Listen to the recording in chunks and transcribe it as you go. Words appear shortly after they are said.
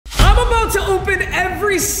about to open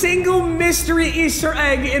every single mystery Easter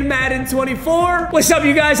egg in Madden 24. What's up,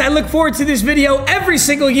 you guys? I look forward to this video every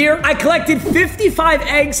single year. I collected 55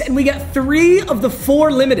 eggs, and we got 3 of the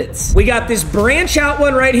 4 limiteds. We got this branch out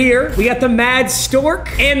one right here. We got the Mad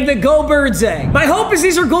Stork and the Go Birds egg. My hope is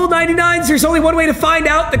these are gold 99s. There's only one way to find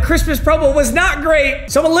out. The Christmas promo was not great,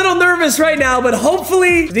 so I'm a little nervous right now, but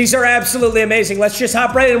hopefully these are absolutely amazing. Let's just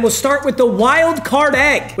hop right in. We'll start with the wild card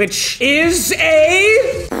egg, which is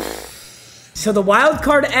a... So the wild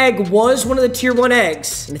card egg was one of the tier 1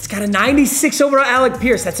 eggs, and it's got a 96 overall Alec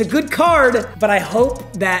Pierce. That's a good card, but I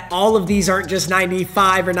hope that all of these aren't just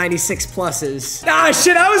 95 or 96 pluses. Ah,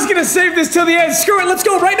 shit, I was gonna save this till the end. Screw it, let's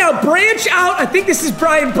go right now. Branch out. I think this is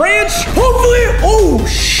Brian Branch. Hopefully, oh,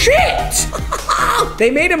 shit.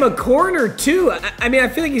 They made him a corner, too. I mean, I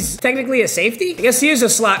feel like he's technically a safety. I guess he is a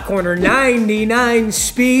slot corner. 99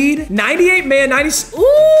 speed, 98 man, 90,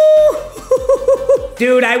 ooh.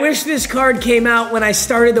 Dude, I wish this card came out when I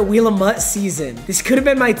started the Wheel of Mutt season. This could have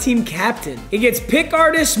been my team captain. He gets Pick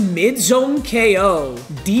Artist, Mid-Zone KO,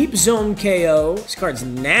 Deep Zone KO. This card's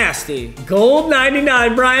nasty. Gold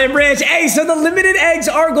 99, Brian Branch. Hey, so the limited eggs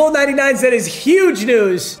are gold 99s. That is huge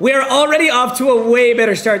news. We are already off to a way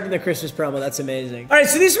better start than the Christmas promo. That's amazing. All right,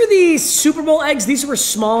 so these were the Super Bowl eggs. These were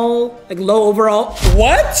small, like low overall.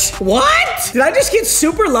 What? What? Did I just get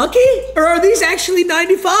super lucky? Or are these actually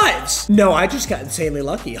 95s? No, I just got insanely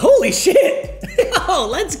lucky. Holy shit. Oh,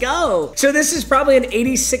 let's go. So this is probably an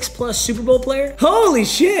 86 plus Super Bowl player. Holy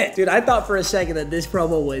shit. Dude, I thought for a second that this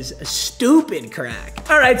promo was a stupid crack.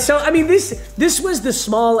 All right, so I mean, this was the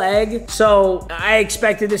small egg, so I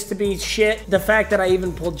expected this to be shit. The fact that I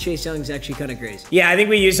even pulled Chase Young is actually kind of crazy. Yeah, I think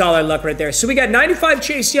we used all our luck right there. So we got 95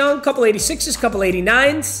 Chase Young, couple 86s, couple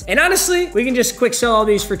 89s, and honestly, we can just quick sell all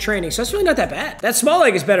these for training, so that's really not that bad. That small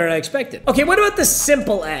egg is better than I expected. Okay, what about the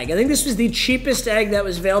simple egg? I think this was the cheapest egg that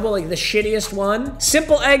was available, like the shittiest one.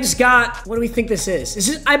 Simple eggs got, what do we think this is? This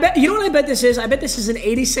is, I bet, you know what I bet this is? I bet this is an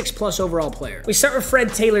 86 plus overall player. We start with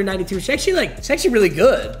Fred Taylor, 92, which actually it's actually really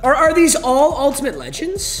good. Are these all Ultimate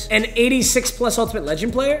Legends? An 86 plus Ultimate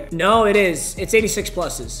Legend player? No, it is. It's 86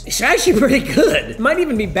 pluses. It's actually pretty good. It might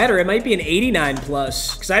even be better. It might be an 89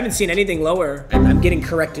 plus, because I haven't seen anything lower. I'm getting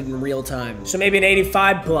corrected in real time. So maybe an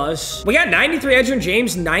 85 plus. We got 93 Edgerrin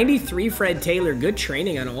James, 93 Fred Taylor. Good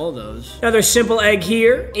training on all of those. Another simple egg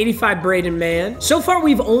here, 85 Braden Mann. So far,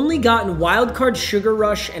 we've only gotten Wildcard, Sugar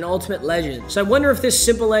Rush, and Ultimate Legend. So I wonder if this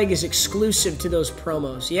simple egg is exclusive to those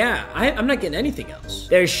promos. Yeah, I'm not getting anything else.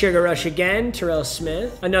 There's Sugar Rush again, Terrell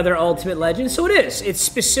Smith, another Ultimate Legend. So it is. It's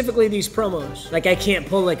specifically these promos. Like, I can't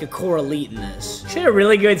pull like a core elite in this. She had a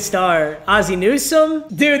really good start. Ozzie Newsome.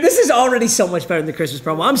 Dude, this is already so much better than the Christmas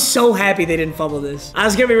promo. I'm so happy they didn't fumble this. I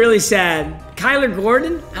was gonna be really sad. Kyler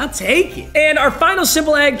Gordon, I'll take it. And our final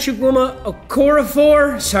simple egg, Chukwuma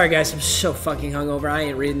Okorafor. Sorry guys, I'm so fucking hungover. I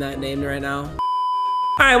ain't reading that name right now.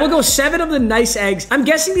 All right, we'll go 7 of the nice eggs. I'm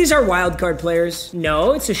guessing these are wild card players.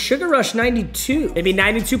 No, it's a Sugar Rush 92. Maybe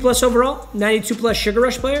 92 plus overall, 92 plus Sugar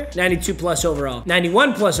Rush player, 92 plus overall,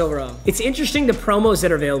 91 plus overall. It's interesting the promos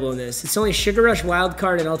that are available in this. It's only Sugar Rush, wild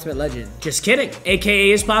card, and Ultimate Legend. Just kidding.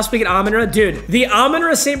 AKA is possibly an Amon-Ra. Dude, the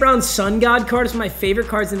Amon-Ra St. Brown Sun God card is one of my favorite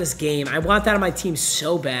cards in this game. I want that on my team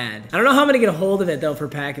so bad. I don't know how I'm gonna get a hold of it though for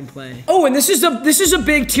pack and play. Oh, and this is a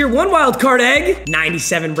big tier 1 wild card egg.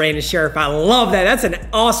 97 Brandon Sheriff. I love that. That's an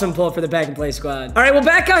awesome pull for the pack and play squad. All right, well,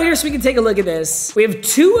 back out here so we can take a look at this. We have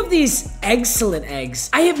 2 of these excellent eggs.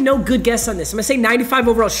 I have no good guess on this. I'm gonna say 95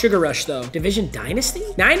 overall Sugar Rush though. Division Dynasty?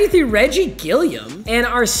 93 Reggie Gilliam. And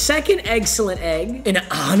our second excellent egg, an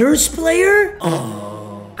honors player? Oh.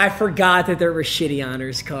 I forgot that there were shitty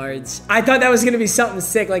honors cards. I thought that was gonna be something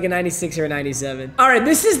sick like a 96 or a 97. All right,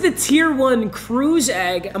 this is the tier 1 cruise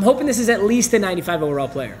egg. I'm hoping this is at least a 95 overall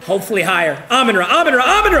player. Hopefully higher. Amon-Ra, Amon-Ra,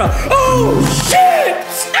 Amon-Ra. Oh, shit!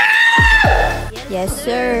 Ah! Yes,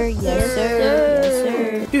 sir. Yes, sir. Yes,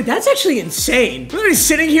 sir. Dude, that's actually insane. I'm literally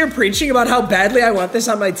sitting here preaching about how badly I want this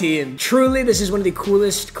on my team. Truly, this is one of the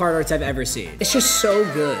coolest card arts I've ever seen. It's just so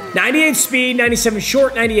good. 98 speed, 97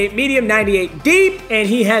 short, 98 medium, 98 deep, and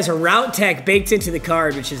he has a route tech baked into the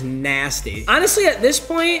card, which is nasty. Honestly, at this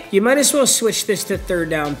point, you might as well switch this to 3rd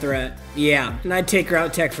down threat. Yeah, and I'd take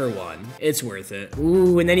route tech for 1. It's worth it.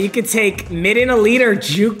 Ooh, and then you could take mid-in elite or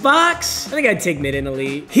jukebox. I think I'd take mid-in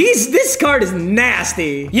elite. This card is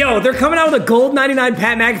nasty. Yo, they're coming out with a gold 99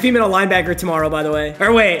 Pat McAfee middle linebacker tomorrow, by the way.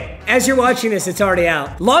 Or wait, as you're watching this, it's already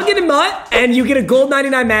out. Log into Mutt, and you get a gold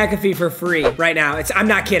 99 McAfee for free right now. I'm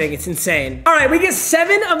not kidding. It's insane. All right, we get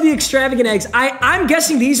 7 of the extravagant eggs. I'm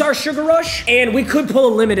guessing these are Sugar Rush, and we could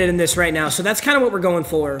pull a limited in this right now. So that's kind of what we're going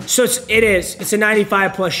for. So it's a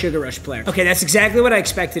 95 plus Sugar Rush player. Okay, that's exactly what I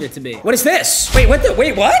expected it to be. What is this? Wait, what?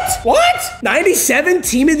 What? 97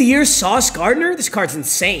 Team of the Year Sauce Gardner? This card's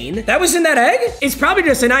insane. That was in that egg? It's probably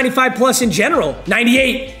just a 95 plus in general.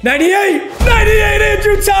 98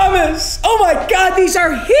 Andrew Thomas. Oh my God, these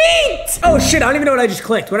are heat. Oh shit, I don't even know what I just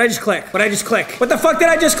clicked. What did I just click? What the fuck did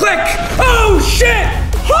I just click? Oh shit.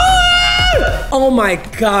 Oh my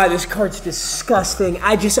God, this card's disgusting.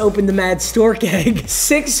 I just opened the Mad Stork egg.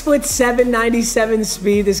 6'7", 97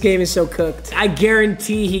 speed. This game is so cooked. I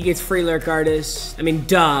guarantee he gets free lurk artist. I mean,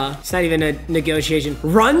 duh. It's not even a negotiation.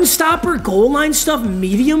 Run stopper, goal line stuff,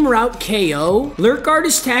 medium route KO, lurk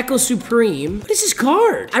artist tackle supreme. What is this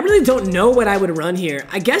card? I really don't know what I would run here.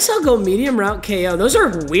 I guess I'll go medium route KO. Those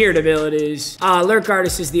are weird abilities. Lurk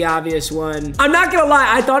artist is the obvious one. I'm not gonna lie.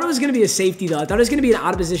 I thought it was gonna be a safety though. I thought it was gonna be an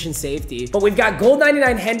out of position safety. But we've got gold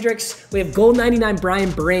 99 Hendricks. We have gold 99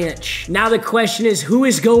 Brian Branch. Now the question is, who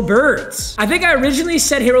is Go Birds? I think I originally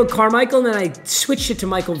said Harold Carmichael, and then I switched it to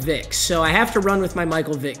Michael Vick. So I have to run with my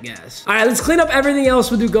Michael Vick guess. All right, let's clean up everything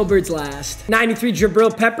else. We'll do Go Birds last. 93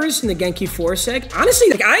 Jabril Peppers and the Genki Forsec.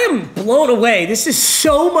 Honestly, like, I am blown away. This is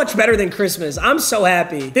so much better than Christmas. I'm so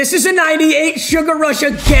happy. This is a 98 Sugar Rush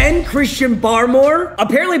again. Christian Barmore.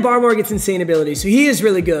 Apparently Barmore gets insane abilities, so he is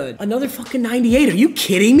really good. Another fucking 98. Are you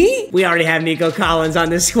kidding me? We already have Nico Collins on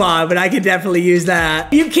this squad, but I could definitely use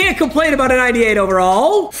that. You can't complain about a 98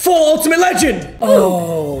 overall. Full Ultimate Legend.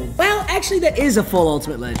 Oh. Well, actually, that is a full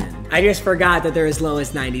Ultimate Legend. I just forgot that they're as low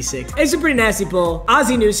as 96. It's a pretty nasty pull.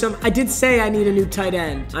 Ozzie Newsome. I did say I need a new tight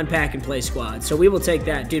end on Pack and Play Squad, so we will take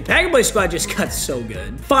that. Dude, Pack and Play Squad just got so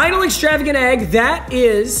good. Final extravagant egg. That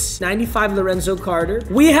is 95 Lorenzo Carter.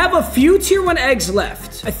 We have a few tier 1 eggs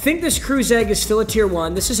left. I think this Cruz egg is still a tier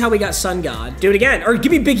 1. This is how we got Sun God. Do it again. Or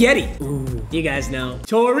give me Big Yeti. Ooh, you guys know.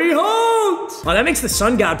 Torrey Holt. Oh, that makes the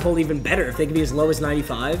Sun God pull even better if they can be as low as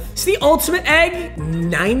 95. It's the ultimate egg.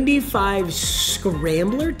 95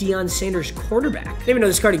 Scrambler. Deion Sanders quarterback. I didn't even know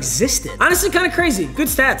this card existed. Honestly, kind of crazy. Good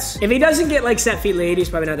stats. If he doesn't get like set feet late, he's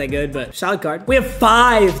probably not that good, but solid card. We have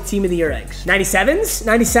 5 Team of the Year eggs. 97s,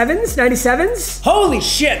 97s, 97s. Holy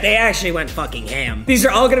shit, they actually went fucking ham. These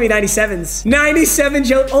are all gonna be 97s. 97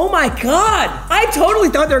 Joe. Oh my God. I totally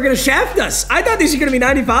thought they were gonna shaft us. I thought these were gonna be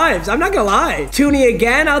 95s. I'm not gonna lie. Tooney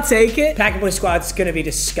again, I'll take it. Pack and Play Squad's gonna be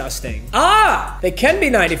disgusting. Ah, they can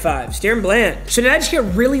be 95s. Darren Bland. So did I just get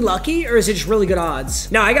really lucky, or is it just really good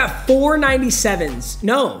odds? No, I got 4 97s.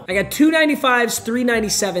 No, I got 2 95s, 3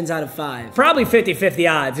 97s out of 5. Probably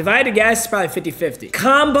 50-50 odds. If I had to guess, probably 50-50.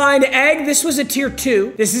 Combine egg. This was a tier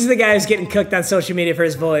 2. This is the guy who's getting cooked on social media for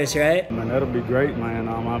his voice, right? Man, that'll be great, man.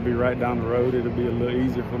 I'll be right down the road. It'll be a little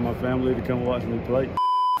easier for my family to come watch me play.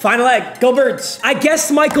 Final egg. Go Birds. I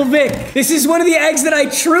guessed Michael Vick. This is one of the eggs that I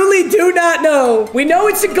truly do not know. We know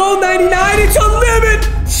it's a gold 99. It's a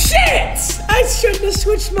limit. Shit. I shouldn't have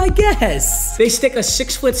switched my guess. They stick a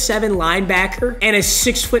 6'7" linebacker and a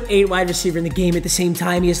 6'8" wide receiver in the game at the same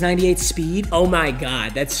time. He has 98 speed. Oh my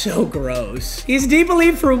God, that's so gross. He's deep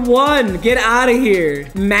elite for 1. Get out of here.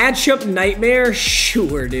 Matchup nightmare?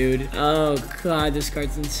 Sure, dude. Oh God, this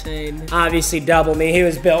card's insane. Obviously double me. He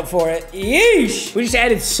was built for it. Yeesh. We just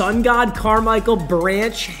added Sun God, Carmichael,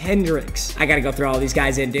 Branch, Hendricks. I gotta go throw all these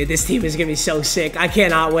guys in, dude. This team is gonna be so sick. I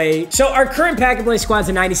cannot wait. So our current Pack and Play Squad's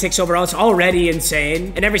a 96 overall. It's already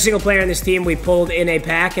insane. And every single player on this team we pulled in a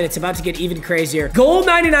pack, and it's about to get even crazier. Gold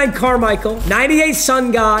 99 Carmichael, 98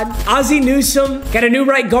 Sun God, Ozzie Newsome, got a new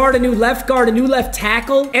right guard, a new left guard, a new left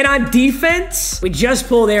tackle. And on defense, we just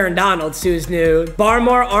pulled Aaron Donalds, who's new.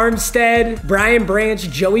 Barmore, Armstead, Brian Branch,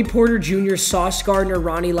 Joey Porter Jr., Sauce Gardner,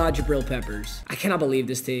 Ronnie Law, Jabril Peppers. I cannot believe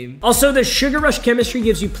this team. Also, the Sugar Rush chemistry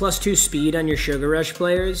gives you +2 speed on your Sugar Rush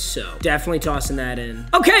players, so definitely tossing that in.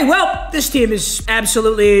 Okay, well, this team is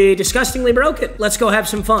absolutely disgustingly broken. Let's go have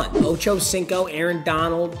some fun. Ocho Cinco, Aaron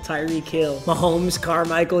Donald, Tyreek Hill, Mahomes,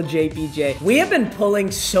 Carmichael, JPJ. We have been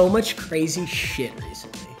pulling so much crazy shit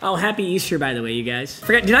recently. Oh, happy Easter, by the way, you guys.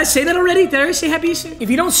 Forgot, did I say that already? Did I say happy Easter? If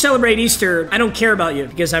you don't celebrate Easter, I don't care about you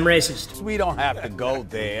because I'm racist. We don't have to go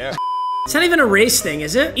there. It's not even a race thing,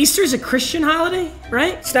 is it? Easter is a Christian holiday,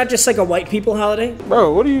 right? It's not just like a white people holiday.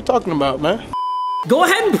 Bro, what are you talking about, man? Go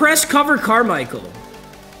ahead and press cover Carmichael.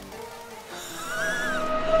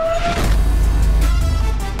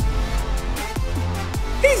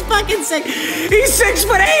 He's fucking sick. He's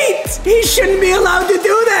 6'8". He shouldn't be allowed to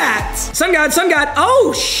do that. Sun God, Sun God.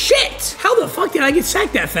 Oh, shit. How the fuck did I get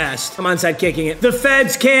sacked that fast? I'm onside kicking it. The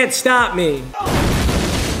feds can't stop me.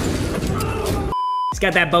 He's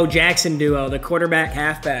got that Bo Jackson duo, the quarterback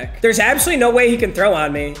halfback. There's absolutely no way he can throw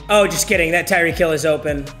on me. Oh, just kidding. That Tyreek Hill is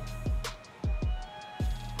open.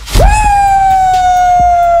 Woo!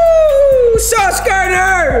 Sauce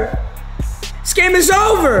Gardner! This game is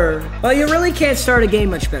over. Well, you really can't start a game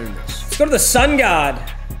much better than this. Let's go to the Sun God.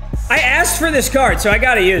 I asked for this card, so I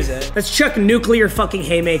gotta use it. Let's chuck nuclear fucking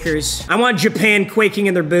haymakers. I want Japan quaking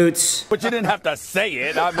in their boots. But you didn't have to say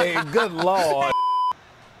it. I mean, good Lord.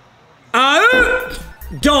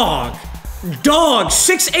 Dog. Dog,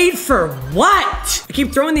 6'8" for what? I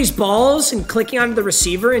keep throwing these balls and clicking onto the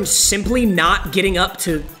receiver and simply not getting up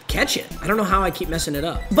to catch it. I don't know how I keep messing it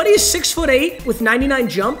up. Buddy is 6'8" with 99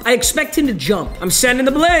 jump. I expect him to jump. I'm sending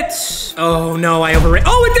the blitz. Oh no, I overran.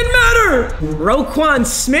 Oh, it didn't matter. Roquan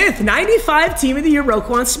Smith, 95 team of the year,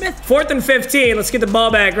 Roquan Smith. 4th and 15. Let's get the ball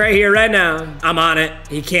back right here, right now. I'm on it.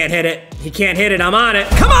 He can't hit it. He can't hit it. I'm on it.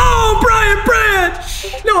 Come on, Brian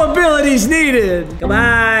Branch. No abilities needed.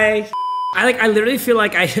 Goodbye. I literally feel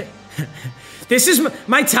like this is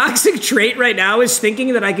my toxic trait right now is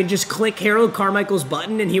thinking that I can just click Harold Carmichael's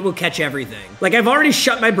button and he will catch everything. Like I've already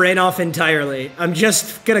shut my brain off entirely. I'm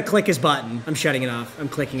just gonna click his button. I'm shutting it off. I'm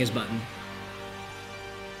clicking his button.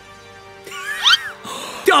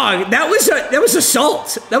 Dog, that was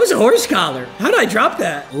assault. That was a horse collar. How did I drop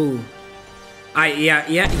that? Ooh.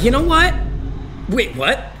 Yeah, you know what? Wait,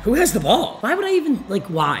 what? Who has the ball? Why would I even,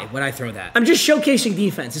 why would I throw that? I'm just showcasing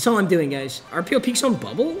defense. That's all I'm doing, guys. RPO peak zone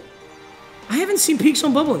bubble? I haven't seen peak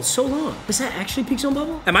zone bubble in so long. Is that actually peak zone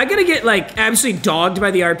bubble? Am I gonna get, absolutely dogged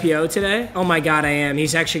by the RPO today? Oh my God, I am.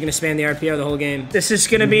 He's actually gonna spam the RPO the whole game. This is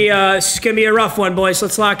gonna be a rough one, boys.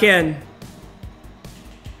 Let's lock in.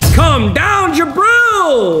 Come down,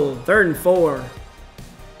 Jabril! 3rd and 4.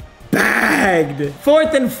 Bagged.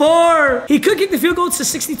 4th and 4. He could kick the field goal. It's a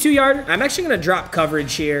 62-yarder. I'm actually gonna drop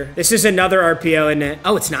coverage here. This is another RPO, isn't it?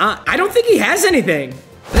 Oh, it's not. I don't think he has anything.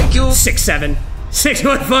 Thank you. 6'7".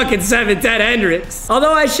 6'7", Ted Hendricks.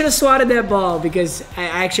 Although I should have swatted that ball because I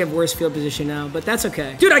actually have worse field position now, but that's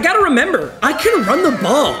okay. Dude, I gotta remember, I can run the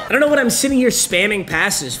ball. I don't know what I'm sitting here spamming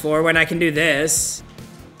passes for when I can do this.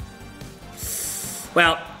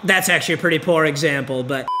 Well, that's actually a pretty poor example,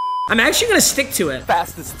 but I'm actually gonna stick to it.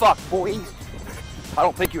 Fast as fuck, boy. I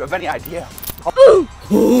don't think you have any idea. Ooh.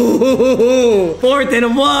 4th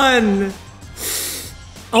and 1.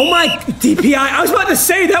 Oh my, DPI. I was about to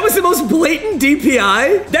say, that was the most blatant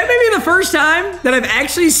DPI. That may be the first time that I've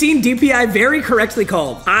actually seen DPI very correctly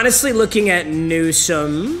called. Honestly, looking at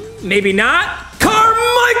Newsome, maybe not.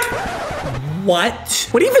 Carmichael. What?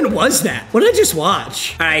 What even was that? What did I just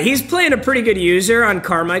watch? All right, he's playing a pretty good user on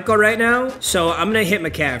Carmichael right now, so I'm gonna hit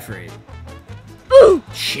McCaffrey. Ooh,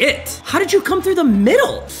 shit. How did you come through the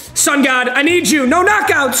middle? Sun God, I need you. No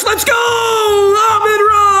knockouts. Let's go!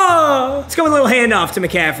 Amon-Ra! Let's go with a little handoff to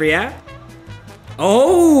McCaffrey, yeah?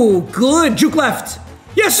 Oh, good. Juke left.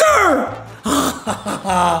 Yes, sir!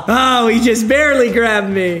 Oh, he just barely grabbed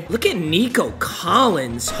me. Look at Nico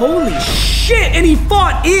Collins. Holy shit, and he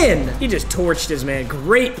fought in. He just torched his man.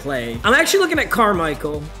 Great play. I'm actually looking at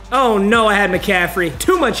Carmichael. Oh no, I had McCaffrey.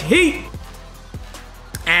 Too much heat.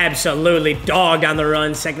 Absolutely dogged on the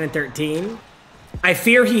run, 2nd and 13. I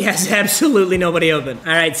fear he has absolutely nobody open.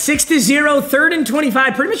 All right, 6-0, 3rd and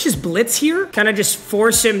 25. Pretty much just blitz here. Kind of just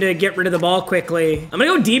force him to get rid of the ball quickly. I'm gonna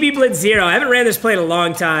go DB blitz 0. I haven't ran this play in a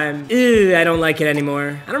long time. Ew, I don't like it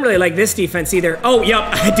anymore. I don't really like this defense either. Oh, yep,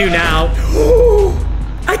 I do now.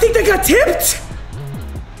 I think they got tipped.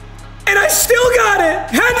 And I still got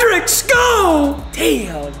it! Hendricks, go!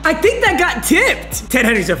 Damn. I think that got tipped. Ted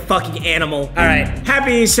Hendricks is a fucking animal. All right,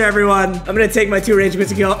 happy Easter, everyone. I'm gonna take my 2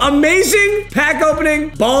 arrangements and go. Amazing pack opening.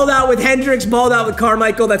 Balled out with Hendricks, balled out with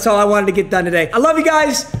Carmichael. That's all I wanted to get done today. I love you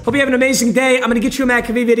guys. Hope you have an amazing day. I'm gonna get you a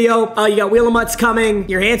McAfee video. You got Wheel of Mutts coming.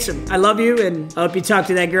 You're handsome. I love you, and I hope you talk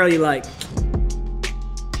to that girl you like.